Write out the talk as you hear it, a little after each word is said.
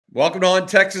Welcome on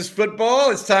Texas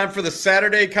football. It's time for the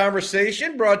Saturday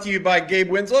conversation brought to you by Gabe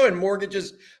Winslow and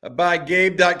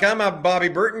mortgagesbygabe.com. I'm Bobby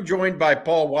Burton, joined by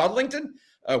Paul Wadlington.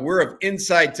 We're of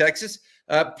Inside Texas.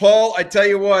 Paul, I tell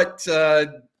you what,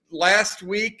 last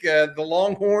week the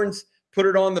Longhorns put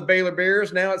it on the Baylor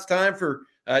Bears. Now it's time for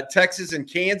Texas and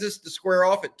Kansas to square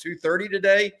off at 2:30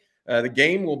 today. The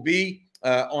game will be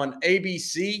on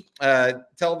ABC,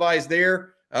 televised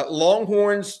there.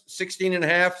 Longhorns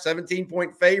 16.5,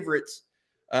 17-point favorites.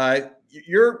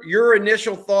 Your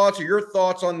initial thoughts or your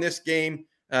thoughts on this game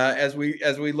as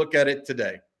we look at it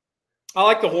today? I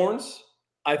like the Horns.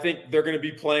 I think they're going to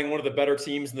be playing one of the better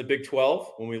teams in the Big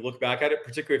 12 when we look back at it,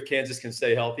 particularly if Kansas can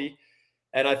stay healthy.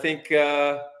 And I think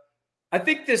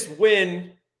this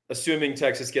win, assuming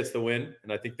Texas gets the win,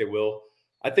 and I think they will,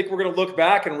 I think we're going to look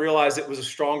back and realize it was a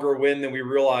stronger win than we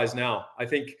realize now. I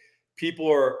think people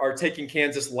are taking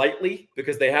Kansas lightly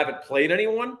because they haven't played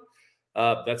anyone.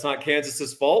 That's not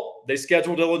Kansas's fault. They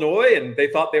scheduled Illinois, and they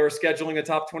thought they were scheduling a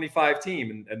top 25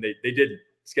 team, and they didn't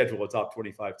schedule a top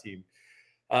 25 team.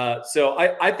 So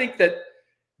I think that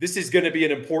this is going to be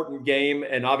an important game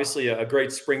and obviously a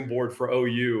great springboard for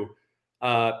OU.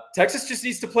 Texas just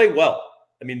needs to play well.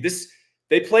 I mean,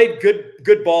 they played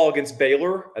good ball against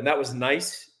Baylor, and that was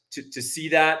nice to see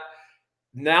that.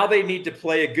 Now they need to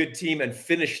play a good team and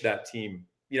finish that team.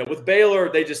 You know, with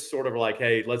Baylor, they just sort of like,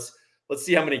 hey, let's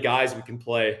see how many guys we can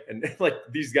play. And like,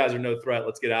 these guys are no threat.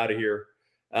 Let's get out of here.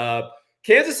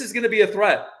 Kansas is going to be a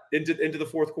threat into the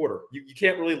fourth quarter. You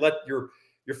can't really let your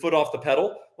foot off the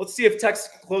pedal. Let's see if Texas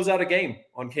can close out a game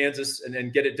on Kansas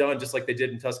and get it done just like they did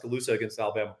in Tuscaloosa against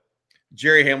Alabama.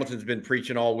 Jerry Hamilton's been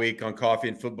preaching all week on Coffee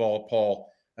and Football, Paul,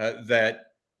 that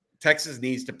Texas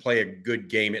needs to play a good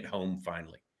game at home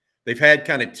finally. They've had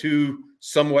kind of two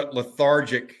somewhat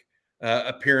lethargic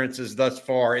appearances thus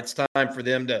far. It's time for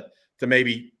them to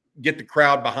maybe get the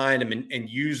crowd behind them and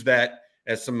use that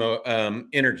as some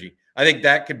energy. I think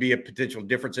that could be a potential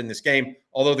difference in this game,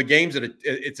 although the game's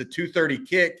it's a 2:30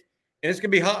 kick, and it's going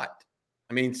to be hot.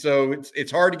 I mean, so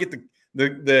it's hard to get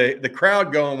the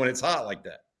crowd going when it's hot like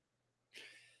that.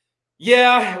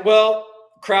 Yeah, well,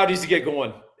 crowd needs to get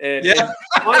going. And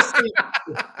honestly,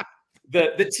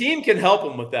 the team can help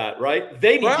them with that, right?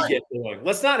 They need to get going.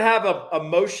 Let's not have a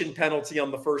motion penalty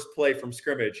on the first play from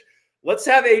scrimmage. Let's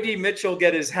have A.D. Mitchell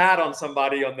get his hat on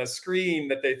somebody on the screen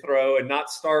that they throw and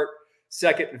not start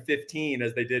 2nd and 15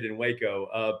 as they did in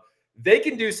Waco. They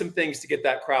can do some things to get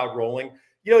that crowd rolling.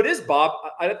 You know, it is, Bob.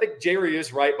 I don't think Jerry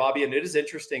is right, Bobby, and it is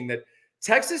interesting that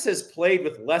Texas has played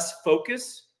with less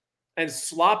focus and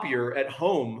sloppier at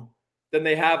home than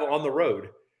they have on the road.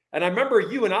 And I remember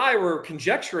you and I were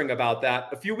conjecturing about that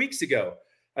a few weeks ago.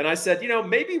 And I said, you know,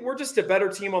 maybe we're just a better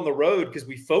team on the road because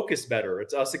we focus better.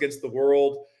 It's us against the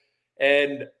world.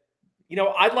 And, you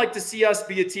know, I'd like to see us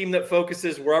be a team that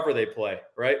focuses wherever they play,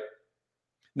 right?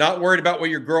 Not worried about what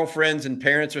your girlfriends and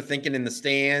parents are thinking in the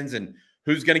stands and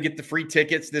who's going to get the free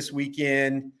tickets this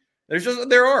weekend.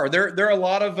 There are a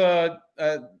lot of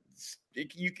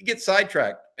you can get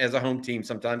sidetracked as a home team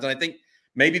sometimes. And I think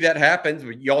maybe that happens,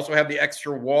 but you also have the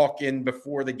extra walk in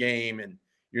before the game, and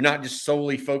you're not just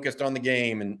solely focused on the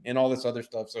game and all this other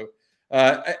stuff. So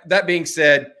that being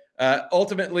said,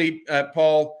 ultimately,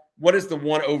 Paul, what is the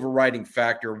one overriding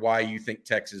factor why you think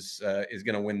Texas is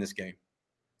going to win this game?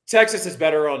 Texas is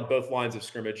better on both lines of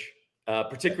scrimmage,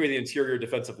 particularly the interior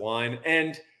defensive line.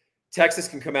 And Texas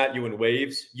can come at you in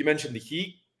waves. You mentioned the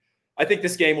heat. I think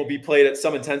this game will be played at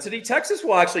some intensity. Texas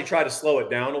will actually try to slow it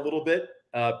down a little bit.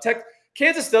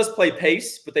 Kansas does play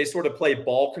pace, but they sort of play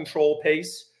ball control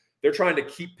pace. They're trying to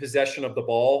keep possession of the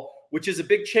ball, which is a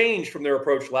big change from their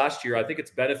approach last year. I think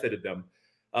it's benefited them.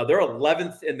 They're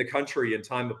 11th in the country in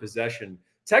time of possession.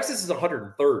 Texas is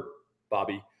 103rd,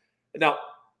 Bobby. Now,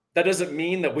 that doesn't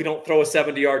mean that we don't throw a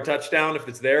 70-yard touchdown if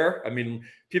it's there. I mean,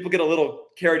 people get a little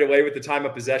carried away with the time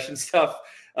of possession stuff.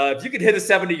 If you could hit a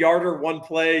 70-yarder, one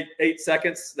play, 8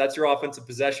 seconds, that's your offensive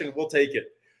possession. We'll take it.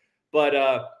 But,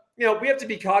 you know, we have to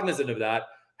be cognizant of that.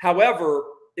 However,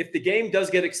 if the game does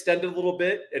get extended a little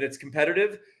bit and it's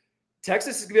competitive,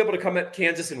 Texas is going to be able to come at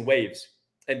Kansas in waves.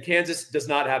 And Kansas does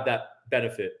not have that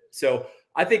benefit. So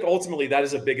I think ultimately that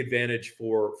is a big advantage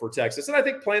for Texas. And I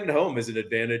think playing at home is an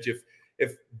advantage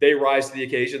if they rise to the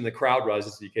occasion, the crowd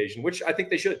rises to the occasion, which I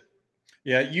think they should.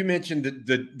 Yeah, you mentioned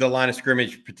the line of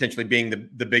scrimmage potentially being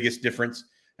the biggest difference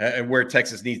and where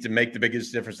Texas needs to make the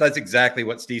biggest difference. That's exactly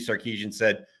what Steve Sarkisian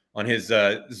said on his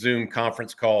Zoom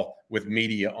conference call with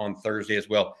media on Thursday as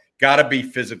well. Got to be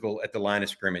physical at the line of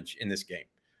scrimmage in this game.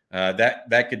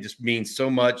 That could just mean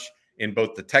so much in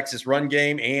both the Texas run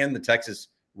game and the Texas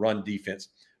run defense.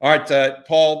 All right,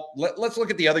 Paul, let's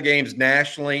look at the other games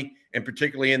nationally and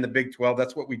particularly in the Big 12.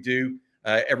 That's what we do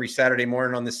every Saturday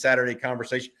morning on this Saturday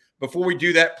conversation. Before we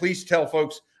do that, please tell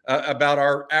folks about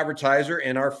our advertiser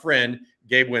and our friend,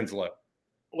 Gabe Winslow.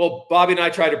 Well, Bobby and I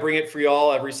try to bring it for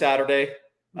y'all every Saturday.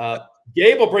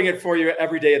 Gabe will bring it for you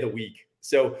every day of the week.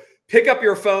 So pick up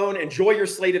your phone, enjoy your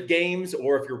slate of games,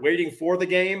 or if you're waiting for the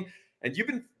game and you've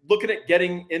been looking at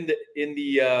getting in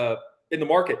the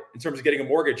market in terms of getting a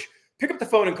mortgage, pick up the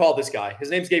phone and call this guy. His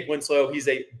name's Gabe Winslow. He's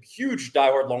a huge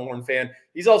diehard Longhorn fan.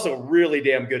 He's also really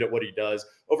damn good at what he does.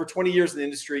 Over 20 years in the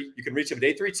industry. You can reach him at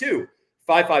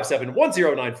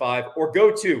 832-557-1095 or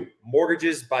go to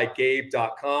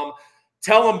mortgagesbygabe.com.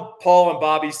 Tell him Paul and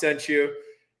Bobby sent you,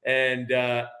 and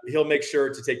he'll make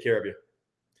sure to take care of you.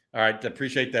 All right.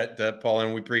 Appreciate that, Paul,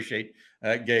 and we appreciate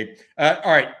Gabe. All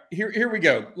right. Here we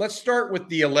go. Let's start with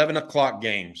the 11 o'clock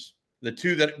games, the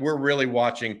two that we're really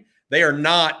watching. They are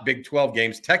not Big 12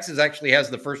 games. Texas actually has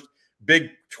the first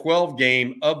Big 12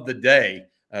 game of the day,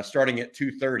 starting at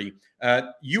 2:30.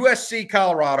 USC,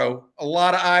 Colorado, a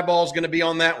lot of eyeballs going to be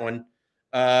on that one.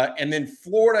 And then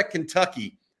Florida,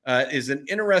 Kentucky is an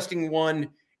interesting one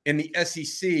in the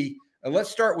SEC. Let's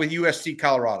start with USC,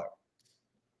 Colorado.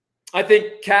 I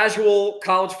think casual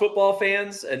college football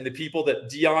fans and the people that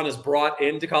Deion has brought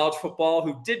into college football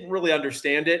who didn't really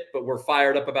understand it, but were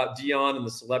fired up about Deion and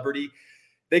the celebrity,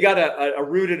 they got a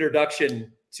rude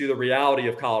introduction to the reality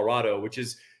of Colorado, which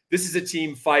is this is a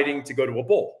team fighting to go to a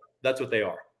bowl. That's what they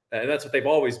are. And that's what they've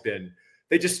always been.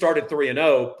 They just started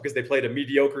 3-0 because they played a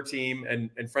mediocre team and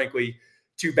frankly,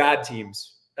 two bad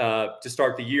teams to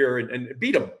start the year and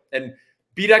beat them and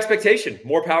beat expectation.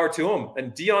 More power to them.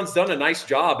 And Deion's done a nice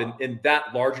job in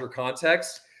that larger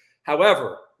context.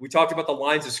 However, we talked about the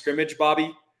lines of scrimmage,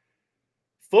 Bobby.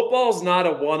 Football's not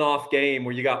a one-off game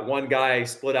where you got one guy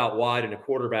split out wide and a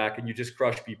quarterback and you just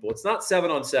crush people. It's not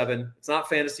 7-on-7. It's not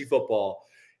fantasy football.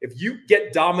 If you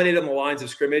get dominated on the lines of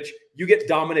scrimmage, you get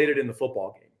dominated in the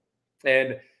football game.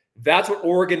 And that's what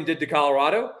Oregon did to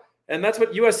Colorado. And that's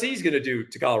what USC is going to do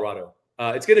to Colorado.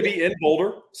 It's going to be in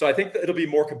Boulder. So I think that it'll be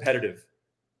more competitive.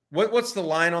 What's the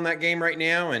line on that game right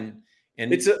now? And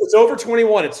it's over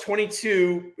 21. It's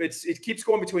 22. It keeps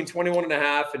going between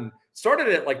 21.5 and started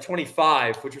at like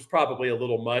 25, which was probably a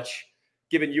little much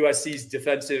given USC's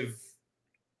defensive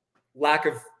lack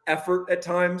of effort at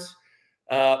times.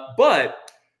 But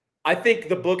I think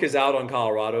the book is out on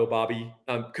Colorado, Bobby.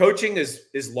 Coaching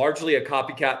is largely a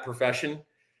copycat profession.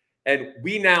 And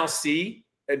we now see,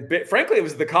 and frankly, it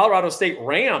was the Colorado State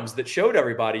Rams that showed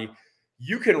everybody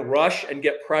you can rush and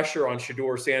get pressure on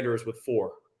Shedeur Sanders with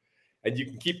 4. And you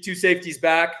can keep 2 safeties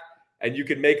back, and you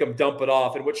can make them dump it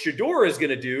off. And what Shedeur is going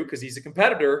to do, because he's a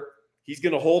competitor, he's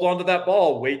going to hold onto that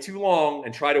ball way too long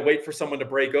and try to wait for someone to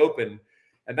break open.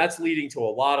 And that's leading to a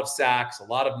lot of sacks, a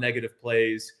lot of negative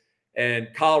plays. And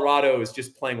Colorado is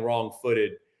just playing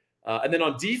wrong-footed. And then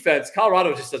on defense,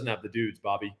 Colorado just doesn't have the dudes,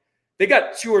 Bobby. They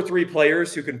got 2 or 3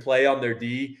 players who can play on their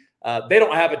D. They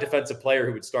don't have a defensive player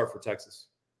who would start for Texas.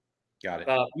 Got it.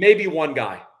 Maybe one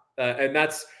guy. And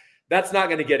that's not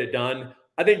going to get it done.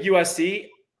 I think USC,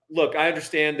 look, I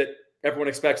understand that everyone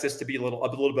expects this to be a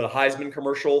little bit of Heisman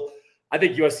commercial. I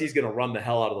think USC is going to run the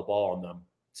hell out of the ball on them.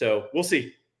 So we'll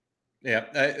see. Yeah,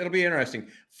 it'll be interesting.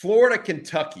 Florida,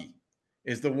 Kentucky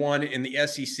is the one in the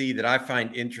SEC that I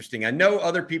find interesting. I know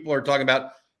other people are talking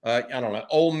about,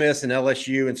 Ole Miss and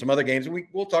LSU and some other games. And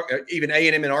we'll talk even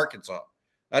A&M in Arkansas.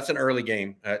 That's an early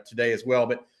game today as well.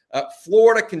 But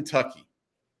Florida, Kentucky.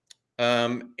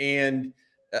 Florida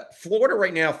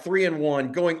right now,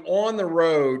 3-1, going on the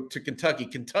road to Kentucky.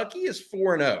 Kentucky is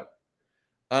 4-0.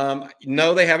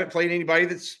 No, they haven't played anybody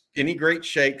that's any great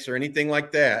shakes or anything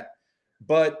like that.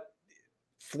 But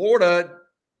Florida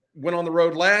went on the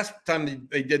road last time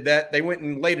they did that. They went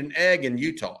and laid an egg in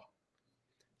Utah.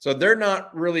 So they're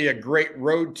not really a great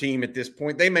road team at this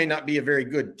point. They may not be a very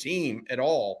good team at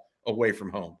all away from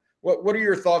home. What are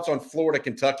your thoughts on Florida,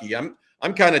 Kentucky? I'm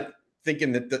kind of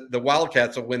thinking that the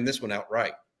Wildcats will win this one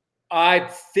outright. I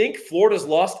think Florida's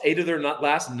lost 8 of their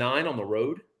last 9 on the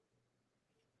road.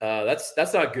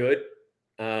 That's not good.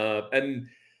 And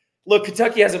look,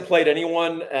 Kentucky hasn't played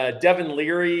anyone. Devin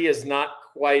Leary has not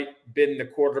quite been the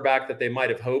quarterback that they might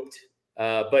have hoped,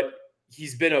 but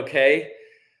he's been okay.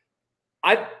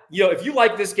 If you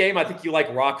like this game, I think you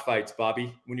like rock fights,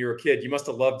 Bobby. When you were a kid, you must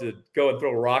have loved to go and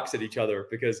throw rocks at each other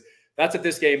because that's what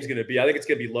this game's going to be. I think it's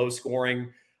going to be low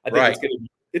scoring. I think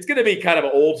it's going to be kind of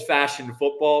an old-fashioned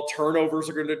football. Turnovers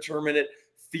are going to determine it.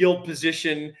 Field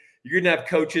position. You're going to have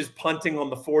coaches punting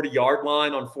on the 40-yard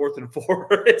line on 4th and 4.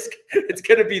 It's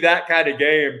going to be that kind of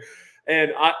game.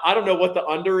 And I don't know what the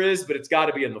under is, but it's got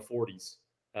to be in the 40s.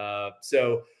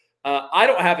 So I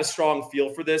don't have a strong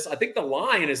feel for this. I think the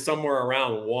line is somewhere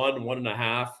around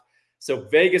 1.5. So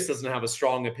Vegas doesn't have a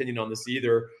strong opinion on this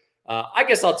either. I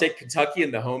guess I'll take Kentucky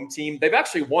and the home team. They've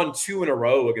actually won 2 in a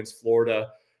row against Florida,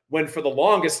 when for the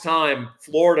longest time,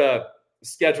 Florida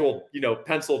scheduled,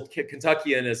 penciled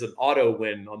Kentucky in as an auto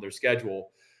win on their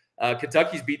schedule.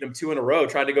 Kentucky's beaten them 2 in a row,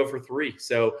 trying to go for 3.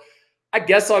 So I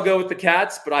guess I'll go with the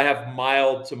Cats, but I have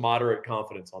mild to moderate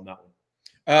confidence on that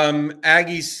one.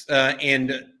 Aggies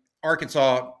and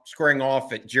Arkansas squaring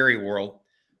off at Jerry World.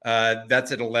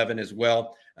 That's at 11 as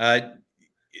well.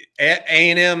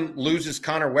 A&M loses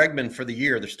Connor Wegman for the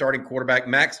year. Their starting quarterback,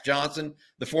 Max Johnson,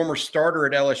 the former starter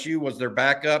at LSU, was their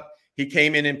backup. He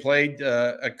came in and played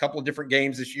a couple of different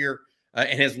games this year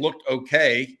and has looked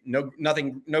okay.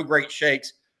 No great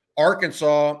shakes.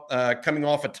 Arkansas coming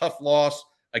off a tough loss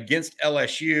against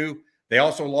LSU. They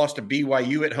also lost to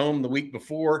BYU at home the week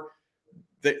before.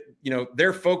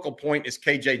 Their focal point is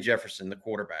KJ Jefferson, the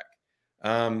quarterback.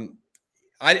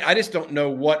 I just don't know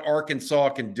what Arkansas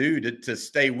can do to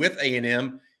stay with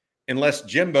A&M unless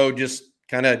Jimbo just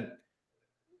kind of,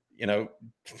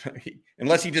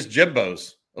 unless he just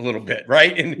Jimbos a little bit,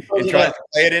 right? And tries to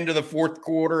play it into the fourth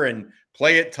quarter and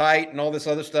play it tight and all this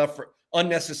other stuff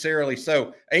unnecessarily.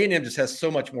 So A&M just has so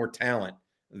much more talent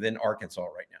than Arkansas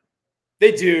right now.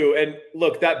 They do. And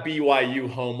look, that BYU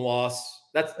home loss,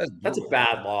 that's a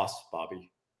bad loss, Bobby.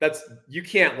 You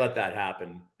can't let that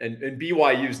happen. And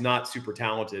BYU is not super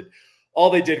talented. All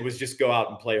they did was just go out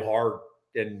and play hard.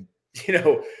 And,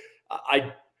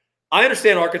 I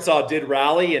understand Arkansas did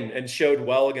rally and showed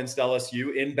well against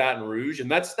LSU in Baton Rouge. And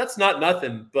that's not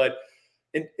nothing. But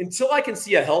until I can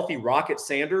see a healthy Rocket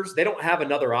Sanders, they don't have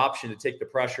another option to take the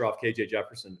pressure off KJ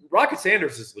Jefferson. Rocket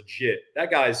Sanders is legit.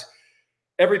 That guy's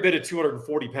every bit of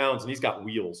 240 pounds, and he's got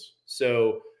wheels.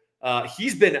 So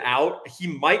he's been out. He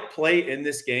might play in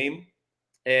this game,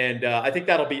 and I think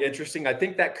that'll be interesting. I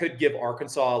think that could give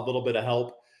Arkansas a little bit of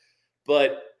help.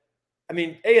 But,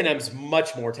 A&M's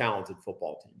much more talented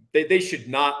football team. They should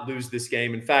not lose this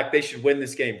game. In fact, they should win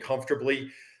this game comfortably.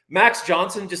 Max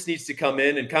Johnson just needs to come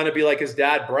in and kind of be like his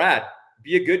dad, Brad.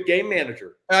 Be a good game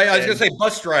manager. I was going to say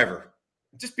bus driver.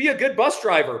 Just be a good bus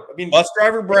driver. Bus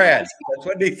driver Brad. That's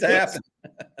what needs to happen.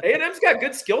 A&M's got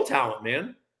good skill talent,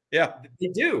 man. Yeah, they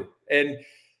do, and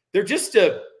they're just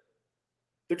a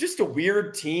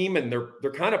weird team, and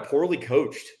they're kind of poorly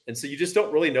coached, and so you just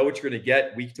don't really know what you're going to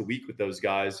get week to week with those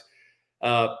guys.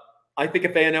 I think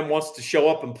if A&M wants to show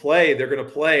up and play, they're going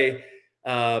to play.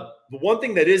 The one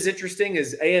thing that is interesting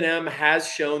is A&M has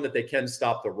shown that they can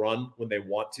stop the run when they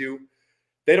want to.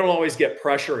 They don't always get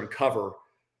pressure and cover,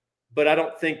 but I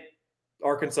don't think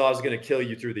Arkansas is going to kill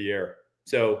you through the air.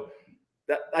 So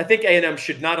I think A&M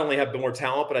should not only have more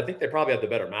talent, but I think they probably have the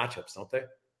better matchups, don't they?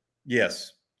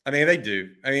 Yes. They do.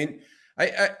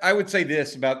 I would say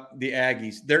this about the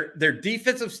Aggies. Their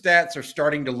defensive stats are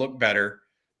starting to look better,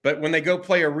 but when they go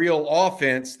play a real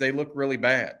offense, they look really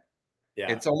bad.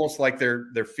 Yeah. It's almost like they're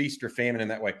feast or famine in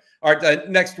that way. All right,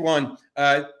 next one.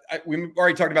 We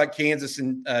already talked about Kansas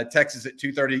and Texas at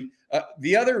 2:30.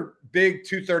 The other big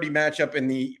 2:30 matchup in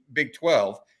the Big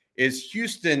 12 is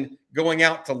Houston going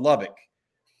out to Lubbock.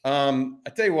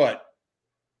 I tell you what,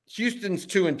 Houston's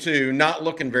 2-2, not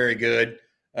looking very good.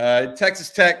 Texas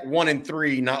Tech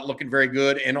 1-3, not looking very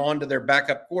good, and on to their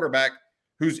backup quarterback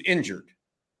who's injured.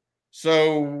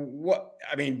 So what?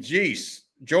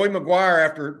 Joey McGuire,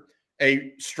 after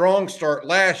a strong start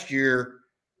last year,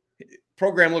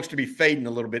 program looks to be fading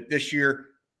a little bit this year.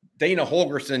 Dana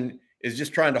Holgorsen is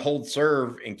just trying to hold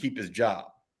serve and keep his job,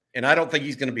 and I don't think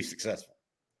he's going to be successful.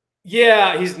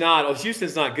 Yeah, he's not. Oh,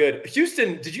 Houston's not good.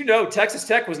 Houston, did you know Texas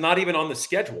Tech was not even on the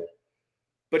schedule?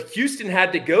 But Houston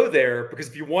had to go there because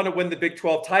if you want to win the Big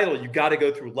 12 title, you got to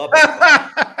go through Lubbock.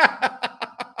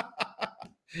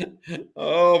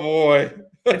 Oh, boy.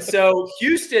 And so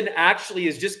Houston actually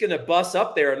is just going to bus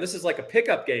up there, and this is like a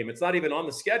pickup game. It's not even on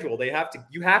the schedule.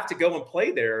 You have to go and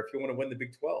play there if you want to win the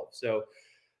Big 12. So,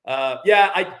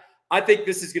 I think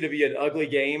this is going to be an ugly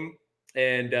game.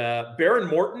 And Baron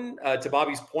Morton, to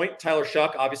Bobby's point, Tyler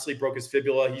Shuck obviously broke his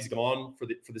fibula. He's gone for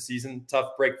the season.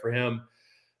 Tough break for him.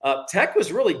 Tech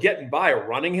was really getting by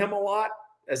running him a lot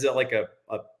as a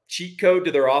cheat code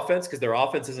to their offense because their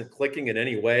offense isn't clicking in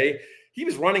any way. He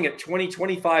was running it 20,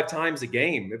 25 times a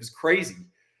game. It was crazy.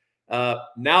 Now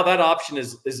that option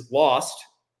is lost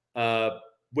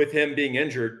with him being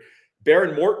injured.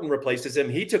 Baron Morton replaces him.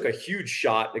 He took a huge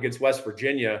shot against West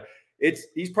Virginia.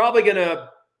 He's probably going to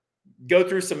go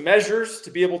through some measures to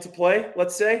be able to play,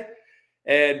 let's say.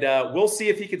 And we'll see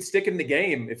if he can stick in the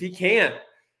game. If he can't,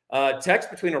 Tech's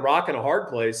between a rock and a hard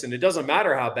place, and it doesn't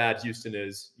matter how bad Houston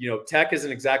is. Tech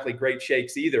isn't exactly great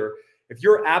shakes either. If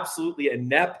you're absolutely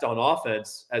inept on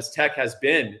offense, as Tech has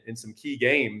been in some key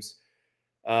games,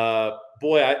 I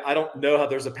don't know how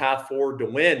there's a path forward to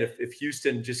win if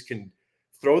Houston just can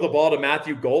throw the ball to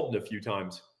Matthew Golden a few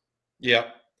times. Yeah.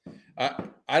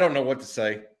 I don't know what to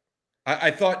say. I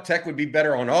thought Tech would be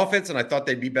better on offense, and I thought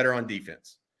they'd be better on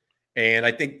defense. And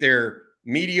I think they're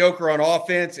mediocre on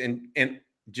offense and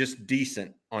just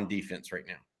decent on defense right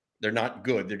now. They're not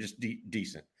good. They're just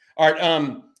decent. All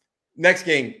right. Next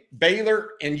game,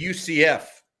 Baylor and UCF,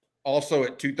 also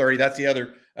at 2:30. That's the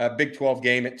other Big 12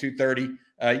 game at 2:30.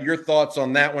 Your thoughts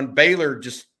on that one? Baylor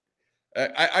just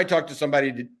I talked to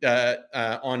somebody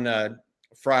on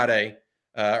Friday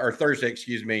or Thursday,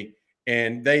 excuse me,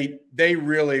 and they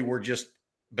really were just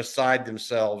beside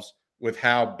themselves with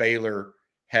how Baylor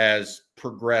has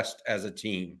progressed as a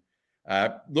team.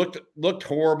 Looked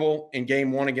horrible in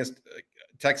game one against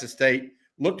Texas State.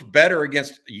 Looked better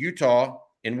against Utah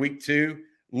in week 2.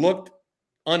 Looked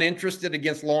uninterested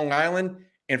against Long Island,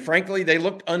 and frankly, they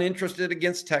looked uninterested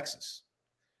against Texas.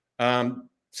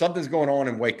 Something's going on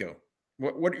in Waco.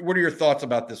 What are your thoughts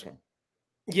about this one?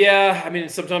 Yeah, I mean,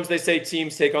 sometimes they say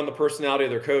teams take on the personality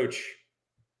of their coach,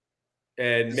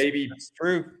 and maybe that's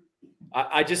true.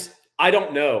 I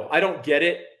don't know. I don't get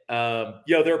it.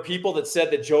 There are people that said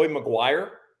that Joey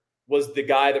Maguire was the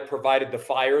guy that provided the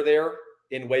fire there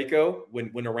in Waco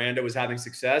when Aranda was having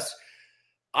success.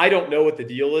 I don't know what the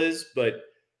deal is, but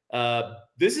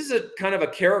this is a kind of a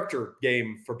character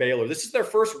game for Baylor. This is their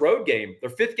first road game, their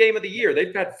 5th game of the year.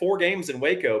 They've had 4 games in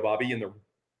Waco, Bobby, and they're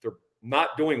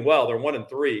not doing well. They're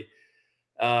 1-3.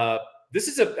 This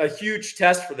is a huge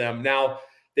test for them. Now,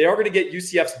 they are going to get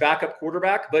UCF's backup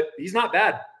quarterback, but he's not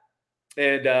bad.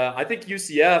 And I think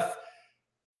UCF.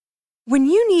 When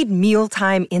you need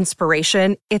mealtime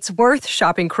inspiration, it's worth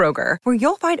shopping Kroger, where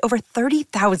you'll find over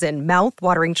 30,000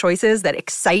 mouth-watering choices that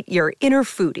excite your inner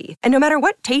foodie. And no matter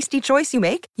what tasty choice you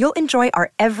make, you'll enjoy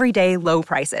our everyday low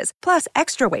prices, plus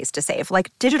extra ways to save,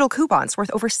 like digital coupons worth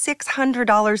over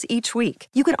 $600 each week.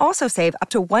 You can also save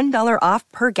up to $1 off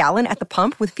per gallon at the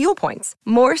pump with fuel points.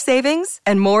 More savings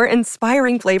and more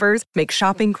inspiring flavors make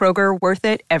shopping Kroger worth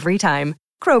it every time.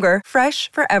 Kroger,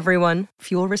 fresh for everyone.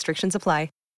 Fuel restrictions apply.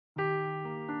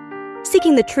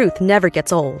 Seeking the truth never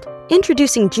gets old.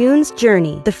 Introducing June's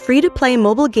Journey, the free-to-play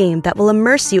mobile game that will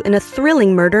immerse you in a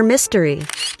thrilling murder mystery.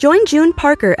 Join June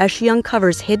Parker as she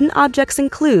uncovers hidden objects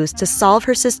and clues to solve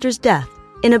her sister's death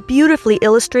in a beautifully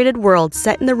illustrated world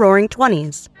set in the Roaring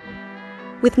 '20s.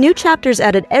 With new chapters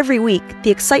added every week,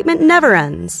 the excitement never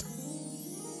ends.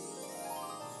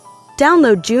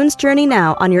 Download June's Journey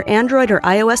now on your Android or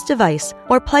iOS device,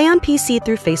 or play on PC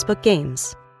through Facebook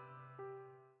Games.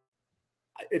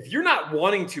 If you're not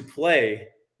wanting to play,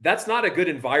 that's not a good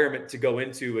environment to go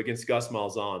into against Gus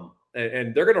Malzahn.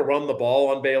 And they're going to run the ball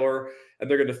on Baylor, and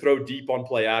they're going to throw deep on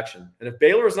play action. And if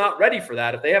Baylor is not ready for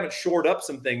that, if they haven't shored up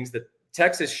some things that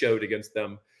Texas showed against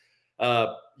them,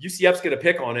 UCF's going to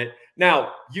pick on it.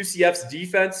 Now, UCF's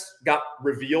defense got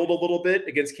revealed a little bit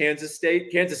against Kansas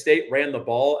State. Kansas State ran the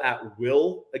ball at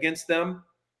will against them.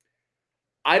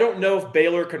 I don't know if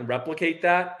Baylor can replicate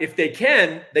that. If they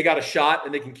can, they got a shot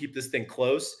and they can keep this thing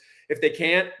close. If they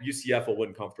can't, UCF will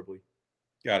win comfortably.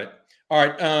 Got it. All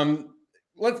right.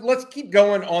 Let's keep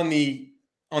going on the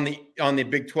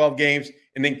Big 12 games,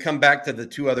 and then come back to the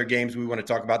 2 other games we want to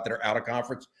talk about that are out of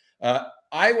conference.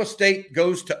 Iowa State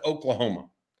goes to Oklahoma,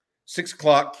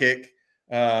 6:00 kick.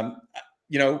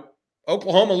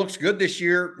 Oklahoma looks good this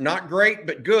year. Not great,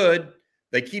 but good.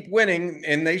 They keep winning,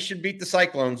 and they should beat the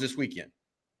Cyclones this weekend.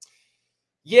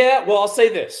 Yeah, well, I'll say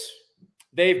this.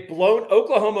 They've blown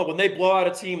Oklahoma. When they blow out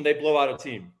a team, they blow out a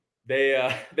team. They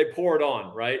pour it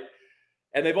on, right?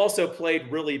 And they've also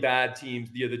played really bad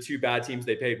teams. The 2 bad teams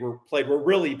they were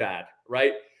really bad,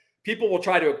 right? People will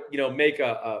try to, make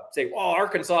say, "Oh,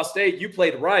 Arkansas State, you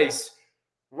played Rice."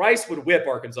 Rice would whip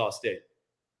Arkansas State.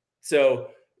 So,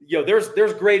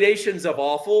 there's gradations of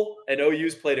awful, and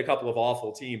OU's played a couple of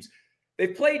awful teams.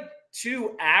 They've played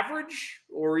 2 average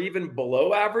or even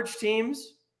below average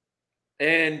teams,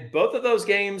 and both of those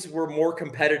games were more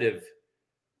competitive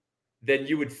than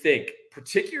you would think,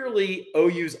 particularly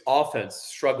OU's offense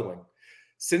struggling.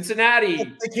 Cincinnati.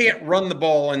 They can't run the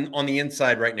ball on the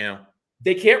inside right now.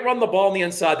 They can't run the ball on the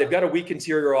inside. They've got a weak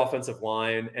interior offensive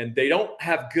line, and they don't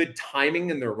have good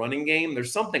timing in their running game.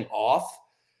 There's something off,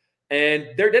 and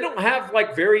they don't have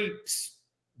very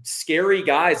scary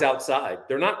guys outside.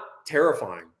 They're not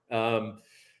terrifying.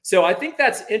 So I think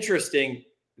that's interesting.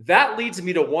 That leads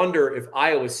me to wonder if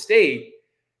Iowa State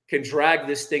can drag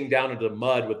this thing down into the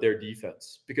mud with their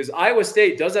defense, because Iowa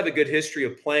State does have a good history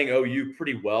of playing OU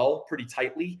pretty well, pretty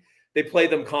tightly. They play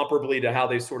them comparably to how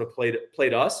they sort of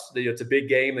played us. It's a big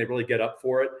game. They really get up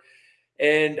for it.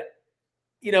 And,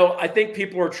 I think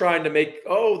people are trying to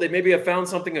they maybe have found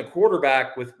something at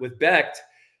quarterback with Becht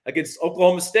against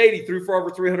Oklahoma State. He threw for over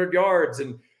 300 yards.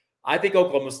 And I think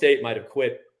Oklahoma State might have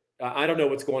quit. I don't know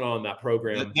what's going on in that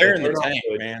program. They're in the tank,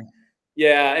 man.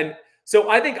 Yeah. And so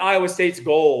I think Iowa State's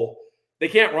goal, they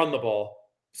can't run the ball.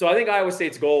 So I think Iowa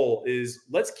State's goal is,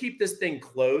 let's keep this thing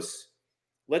close.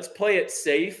 Let's play it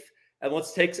safe. And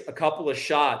let's take a couple of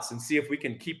shots and see if we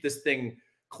can keep this thing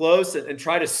close and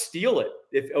try to steal it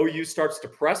if OU starts to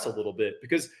press a little bit,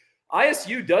 because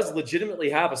ISU does legitimately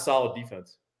have a solid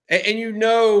defense. And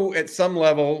at some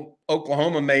level,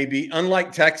 Oklahoma may be,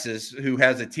 unlike Texas, who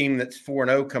has a team that's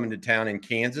 4-0 coming to town in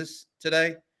Kansas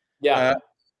today. Yeah.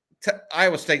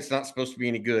 Iowa State's not supposed to be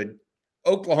any good.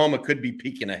 Oklahoma could be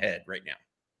peeking ahead right now.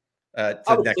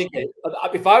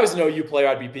 If I was an OU player,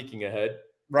 I'd be peeking ahead.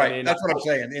 Right. That's what I'm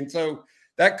saying. And so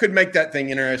that could make that thing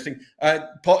interesting.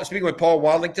 Speaking with Paul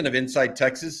Wadlington of Inside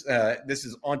Texas, this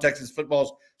is On Texas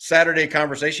Football's Saturday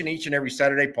conversation. Each and every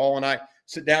Saturday, Paul and I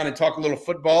sit down and talk a little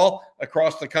football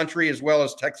across the country, as well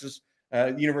as Texas,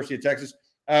 University of Texas.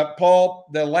 Paul,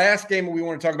 the last game we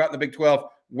want to talk about in the Big 12,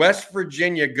 West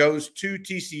Virginia goes to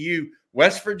TCU.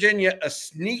 West Virginia, a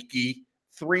sneaky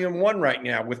 3-1 right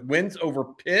now, with wins over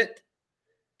Pitt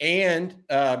and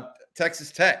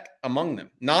Texas Tech among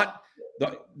them.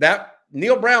 That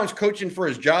Neil Brown's coaching for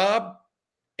his job,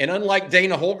 and unlike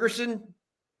Dana Holgorsen,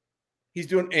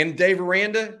 and Dave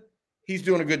Aranda, he's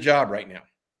doing a good job right now.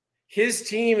 His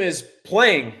team is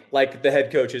playing like the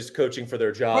head coach is coaching for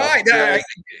their job. Right.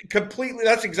 Completely.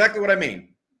 That's exactly what I mean.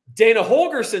 Dana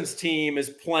Holgorsen's team is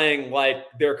playing like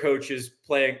their coach is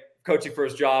coaching for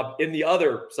his job in the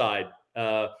other side.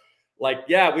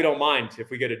 We don't mind if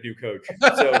we get a new coach.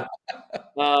 So,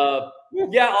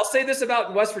 I'll say this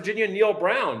about West Virginia and Neil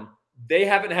Brown. They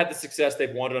haven't had the success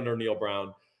they've wanted under Neil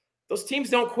Brown. Those teams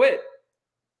don't quit.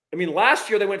 I mean, last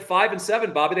year they went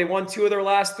 5-7, Bobby. They won 2 of their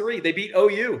last 3. They beat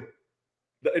OU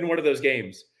in one of those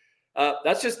games.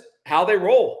 That's just how they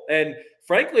roll. And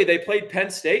frankly, they played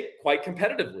Penn State quite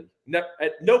competitively.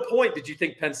 At no point did you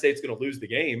think Penn State's going to lose the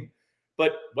game,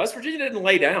 but West Virginia didn't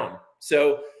lay down.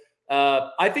 So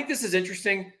I think this is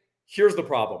interesting. Here's the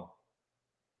problem.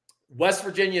 West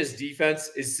Virginia's defense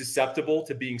is susceptible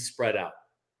to being spread out.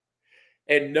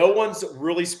 And no one's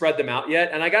really spread them out yet.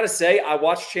 And I got to say, I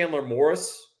watched Chandler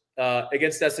Morris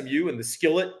against SMU in the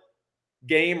Skillet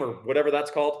game, or whatever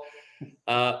that's called.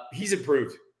 He's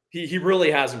improved. He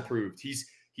really has improved.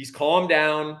 He's calmed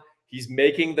down. He's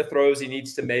making the throws he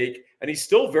needs to make. And he's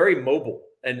still very mobile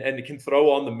and can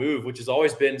throw on the move, which has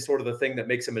always been sort of the thing that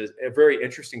makes him a very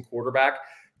interesting quarterback.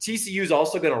 TCU is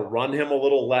also going to run him a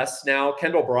little less now.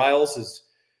 Kendall Briles is,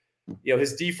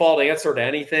 his default answer to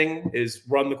anything is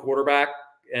run the quarterback.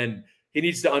 And he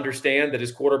needs to understand that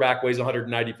his quarterback weighs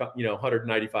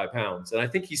 195 pounds. And I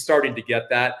think he's starting to get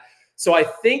that. So I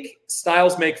think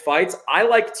styles make fights. I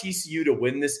like TCU to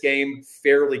win this game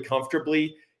fairly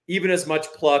comfortably, even as much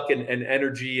pluck and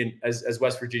energy as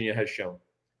West Virginia has shown.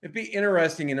 It'd be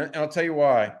interesting, and I'll tell you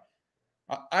why.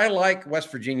 I like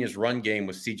West Virginia's run game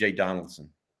with C.J. Donaldson.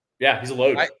 Yeah, he's a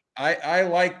load.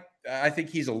 I think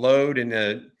he's a load, and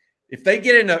if they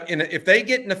get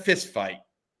in a fist fight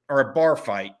or a bar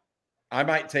fight, I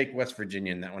might take West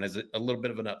Virginia in that one as a little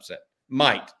bit of an upset.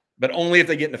 Might, but only if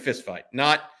they get in a fist fight.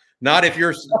 Not if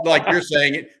you're like you're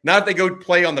saying it. Not if they go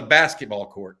play on the basketball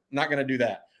court. Not going to do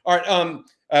that. All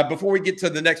right. Before we get to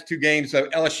the next 2 games,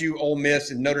 LSU, Ole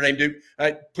Miss, and Notre Dame Duke,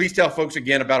 please tell folks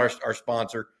again about our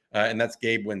sponsor, and that's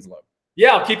Gabe Winslow.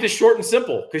 Yeah, I'll keep this short and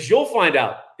simple, because you'll find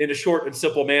out in a short and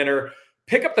simple manner.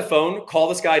 Pick up the phone, call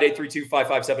this guy at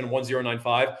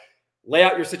 832-557-1095, lay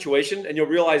out your situation, and you'll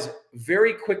realize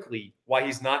very quickly why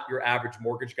he's not your average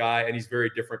mortgage guy, and he's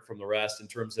very different from the rest in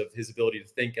terms of his ability to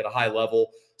think at a high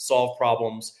level, solve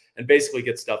problems, and basically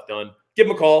get stuff done. Give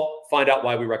him a call, find out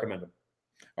why we recommend him.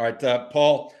 All right,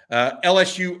 Paul,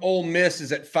 LSU Ole Miss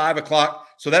is at 5:00.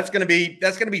 So that's going to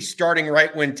be starting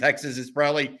right when Texas is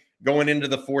probably going into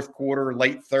the fourth quarter,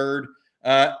 late third.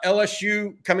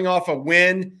 LSU coming off a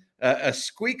win, a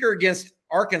squeaker against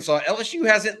Arkansas. LSU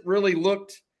hasn't really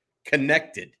looked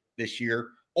connected this year.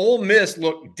 Ole Miss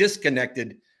looked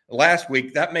disconnected last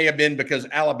week. That may have been because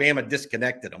Alabama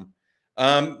disconnected them.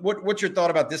 What's your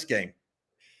thought about this game?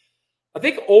 I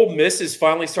think Ole Miss is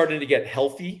finally starting to get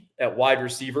healthy at wide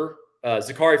receiver.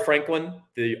 Zachary Franklin,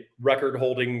 the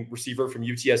record-holding receiver from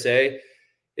UTSA,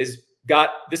 this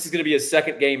is going to be his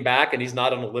second game back, and he's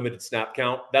not on a limited snap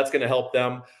count. That's going to help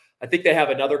them. I think they have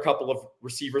another couple of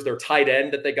receivers. Their tight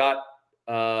end that they got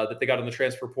in the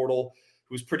transfer portal,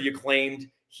 who's pretty acclaimed.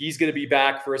 He's going to be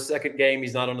back for a second game.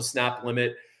 He's not on a snap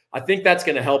limit. I think that's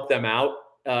going to help them out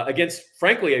against,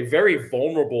 frankly, a very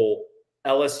vulnerable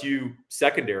LSU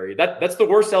secondary. That's the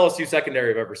worst LSU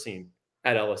secondary I've ever seen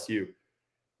at LSU.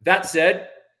 That said,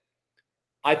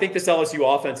 I think this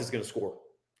LSU offense is going to score.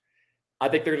 I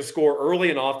think they're going to score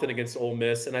early and often against Ole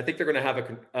Miss, and I think they're going to have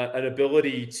an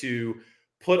ability to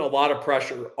put a lot of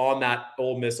pressure on that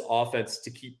Ole Miss offense to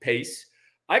keep pace.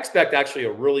 I expect actually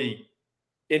a really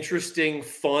interesting,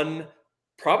 fun,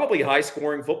 probably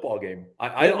high-scoring football game.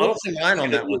 I don't see the line on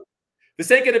that one.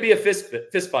 This ain't going to be a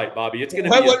fist fight, Bobby. It's going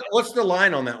to be. What's the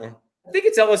line on that one? I think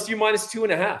it's LSU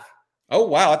 -2.5. Oh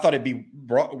wow, I thought it'd be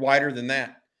wider than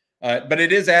that. But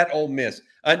it is at Ole Miss.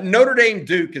 Notre Dame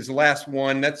Duke is the last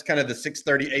one. That's kind of the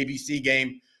 6:30 ABC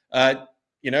game.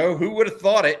 Who would have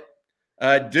thought it?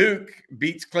 Duke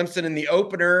beats Clemson in the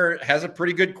opener, has a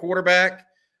pretty good quarterback.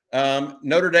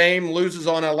 Notre Dame loses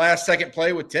on a last-second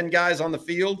play with 10 guys on the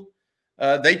field.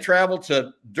 They travel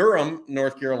to Durham,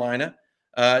 North Carolina,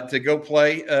 to go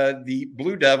play the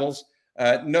Blue Devils.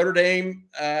 Notre Dame,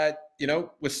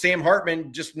 with Sam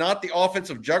Hartman, just not the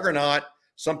offensive juggernaut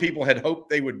some people had hoped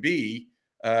they would be.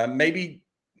 Maybe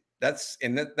that's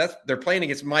they're playing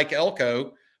against Mike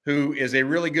Elko, who is a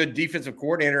really good defensive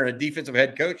coordinator and a defensive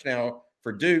head coach now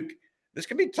for Duke. This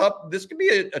could be tough. This could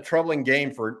be a troubling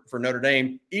game for Notre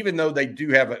Dame, even though they do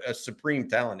have a supreme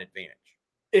talent advantage.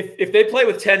 If they play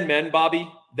with 10 men, Bobby,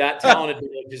 that talent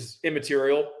advantage is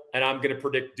immaterial, and I'm going to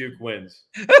predict Duke wins.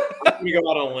 I'm going to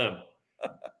go out on a limb.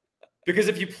 Because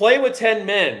if you play with 10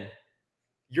 men,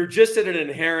 you're just at an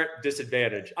inherent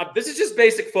disadvantage. This is just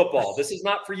basic football. This is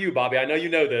not for you, Bobby. I know you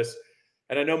know this,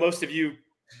 and I know most of you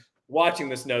watching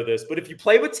this know this. But if you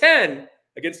play with 10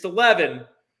 against 11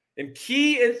 in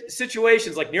key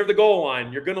situations like near the goal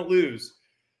line, you're going to lose.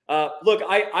 Look,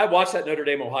 I watched that Notre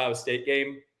Dame-Ohio State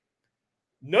game.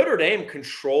 Notre Dame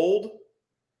controlled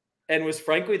and was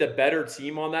frankly the better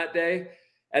team on that day,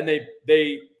 and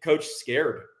they coached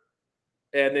scared,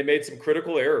 and they made some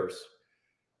critical errors.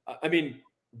 I mean,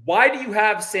 why do you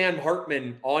have Sam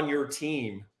Hartman on your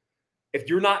team if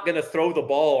you're not going to throw the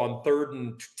ball on 3rd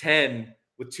and 10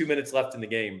 with 2 minutes left in the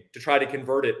game to try to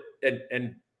convert it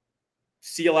and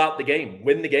seal out the game,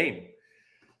 win the game?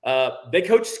 They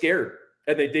coached scared,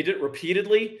 and they did it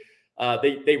repeatedly.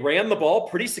 They ran the ball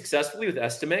pretty successfully with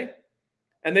Estime,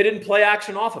 and they didn't play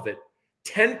action off of it.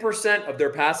 10% of their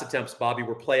pass attempts, Bobby,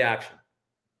 were play action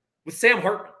with Sam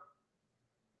Hartman.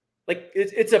 Like,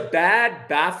 it's a bad,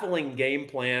 baffling game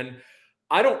plan.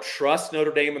 I don't trust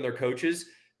Notre Dame and their coaches.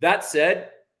 That said,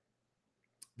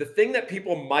 the thing that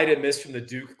people might have missed from the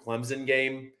Duke-Clemson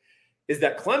game is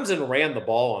that Clemson ran the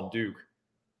ball on Duke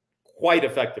quite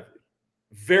effectively,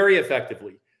 very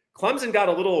effectively. Clemson got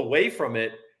a little away from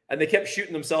it, and they kept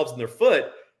shooting themselves in their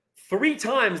foot. 3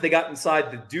 times they got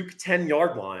inside the Duke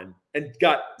 10-yard line and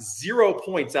got 0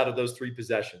 points out of those 3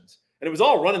 possessions. And it was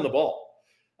all running the ball.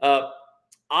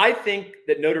 I think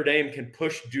that Notre Dame can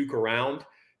push Duke around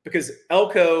because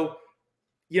Elko,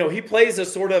 he plays a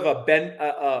sort of a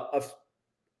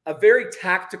very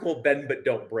tactical bend but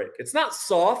don't break. It's not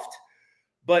soft,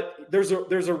 but there's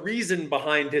a reason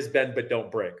behind his bend but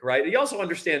don't break, right? He also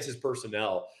understands his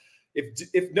personnel.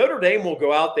 If Notre Dame will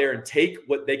go out there and take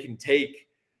what they can take,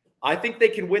 I think they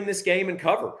can win this game and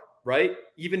cover, right?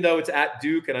 Even though it's at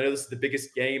Duke, and I know this is the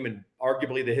biggest game in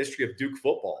arguably the history of Duke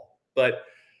football. But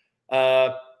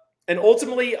and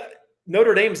ultimately,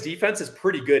 Notre Dame's defense is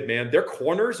pretty good, man. Their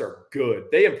corners are good.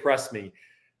 They impress me.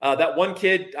 That one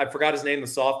kid, I forgot his name, the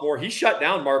sophomore, he shut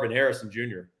down Marvin Harrison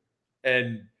Jr.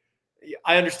 And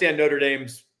I understand Notre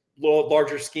Dame's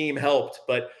larger scheme helped,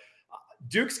 but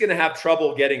Duke's going to have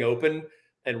trouble getting open.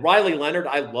 And Riley Leonard,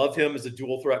 I love him as a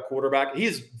dual threat quarterback.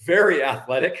 He's very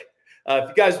athletic. If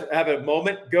you guys have a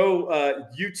moment, go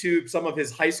YouTube some of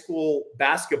his high school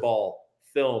basketball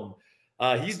film.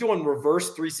 He's doing reverse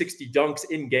 360 dunks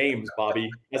in games, Bobby,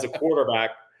 as a quarterback.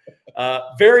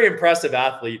 Very impressive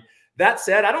athlete. That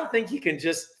said, I don't think he can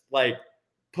just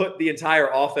put the entire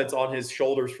offense on his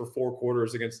shoulders for 4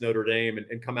 quarters against Notre Dame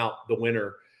and come out the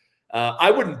winner.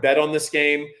 I wouldn't bet on this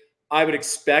game. I would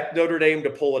expect Notre Dame to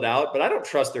pull it out, but I don't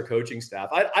trust their coaching staff.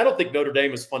 I don't think Notre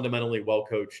Dame is fundamentally well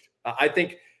coached. I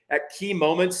think at key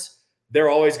moments, they're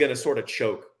always going to sort of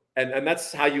choke. And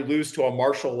that's how you lose to a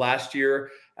Marshall last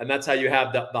year. And that's how you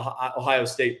have the Ohio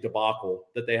State debacle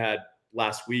that they had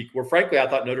last week, where frankly, I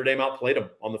thought Notre Dame outplayed them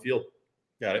on the field.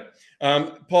 Got it.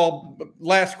 Paul,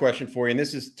 last question for you, and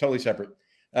this is totally separate.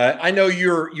 I know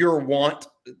you're want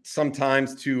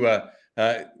sometimes to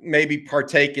maybe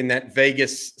partake in that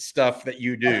Vegas stuff that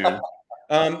you do.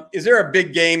 Is there a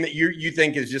big game that you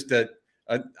think is just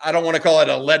I don't want to call it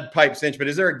a lead pipe cinch, but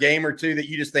is there a game or two that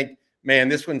you just think, man,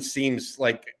 this one seems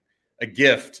like a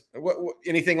gift? What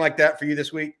anything like that for you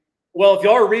this week? Well, if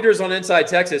y'all are readers on Inside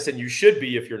Texas, and you should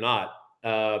be if you're not,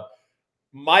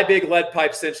 my big lead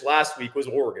pipe cinch last week was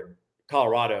Oregon,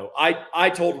 Colorado. I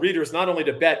told readers not only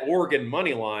to bet Oregon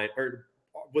money line or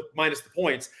with minus the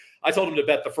points, I told them to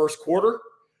bet the first quarter,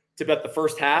 to bet the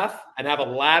first half, and have a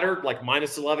ladder like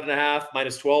minus 11.5,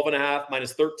 minus 12.5,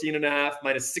 minus 13.5,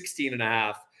 minus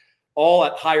 16.5, all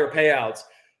at higher payouts.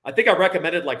 I think I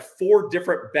recommended like 4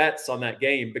 different bets on that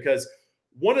game, because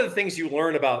one of the things you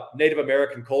learn about Native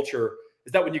American culture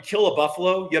is that when you kill a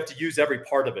buffalo, you have to use every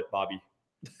part of it, Bobby.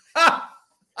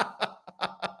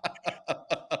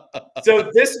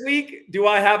 So this week, do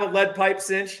I have a lead pipe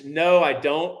cinch? No, I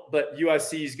don't. But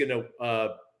USC is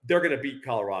they're going to beat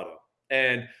Colorado.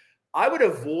 And I would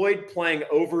avoid playing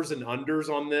overs and unders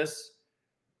on this,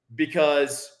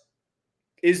 because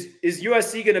is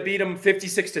USC going to beat them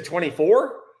 56-24,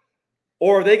 or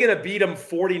are they going to beat them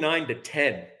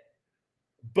 49-10?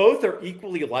 Both are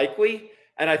equally likely.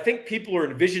 And I think people are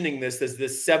envisioning this as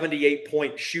this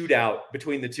 78-point shootout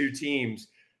between the two teams.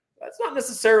 That's not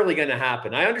necessarily going to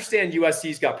happen. I understand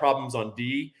USC's got problems on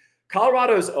D.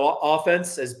 Colorado's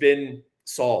offense has been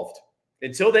solved.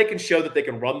 Until they can show that they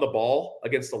can run the ball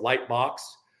against the light box,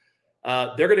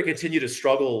 they're going to continue to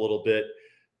struggle a little bit.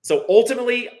 So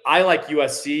ultimately, I like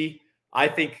USC. I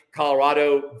think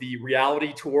Colorado, the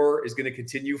reality tour, is going to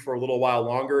continue for a little while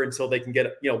longer until they can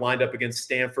get lined up against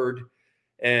Stanford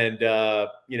and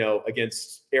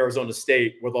against Arizona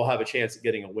State, where they'll have a chance at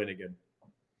getting a win again.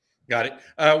 Got it.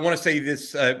 I want to say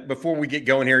this before we get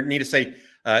going here. Need to say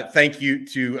thank you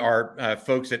to our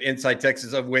folks at Inside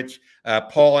Texas, of which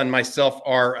Paul and myself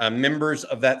are members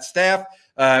of that staff.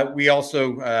 We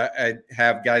also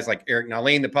have guys like Eric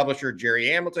Nalin, the publisher, Jerry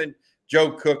Hamilton,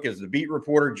 Joe Cook is the beat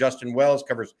reporter, Justin Wells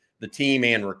covers the team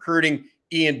and recruiting,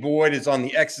 Ian Boyd is on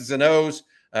the X's and O's.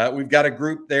 We've got a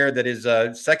group there that is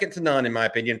second to none, in my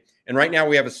opinion. And right now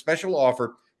we have a special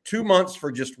offer, 2 months for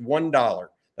just $1.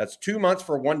 That's 2 months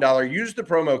for $1. Use the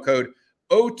promo code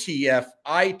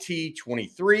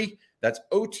OTFIT23. That's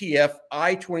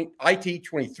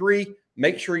OTFIT23.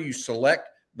 Make sure you select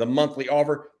the monthly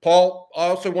offer. Paul, I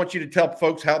also want you to tell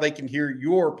folks how they can hear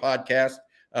your podcast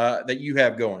that you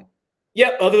have going.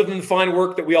 Yeah, other than the fine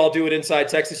work that we all do at Inside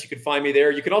Texas, you can find me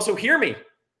there. You can also hear me.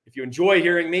 If you enjoy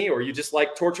hearing me, or you just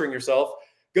like torturing yourself,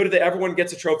 go to the Everyone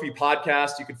Gets a Trophy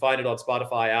podcast. You can find it on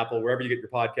Spotify, Apple, wherever you get your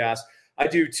podcast. I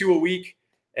do 2 a week,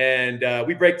 and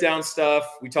we break down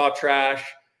stuff. We talk trash.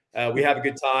 We have a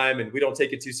good time, and we don't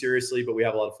take it too seriously, but we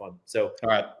have a lot of fun. So, all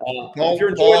right, if you're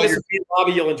enjoying this with me and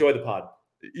Bobby, you'll enjoy the pod.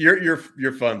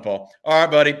 You're fun, Paul. All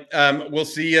right, buddy. We'll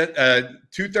see you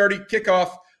 2:30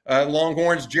 kickoff.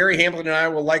 Longhorns. Jerry Hamilton and I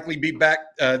will likely be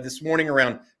back this morning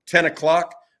around 10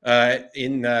 o'clock.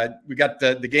 We got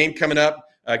the game coming up.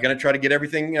 Going to try to get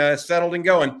everything settled and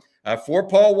going. For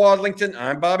Paul Wadlington,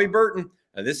 I'm Bobby Burton.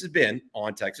 This has been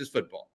On Texas Football.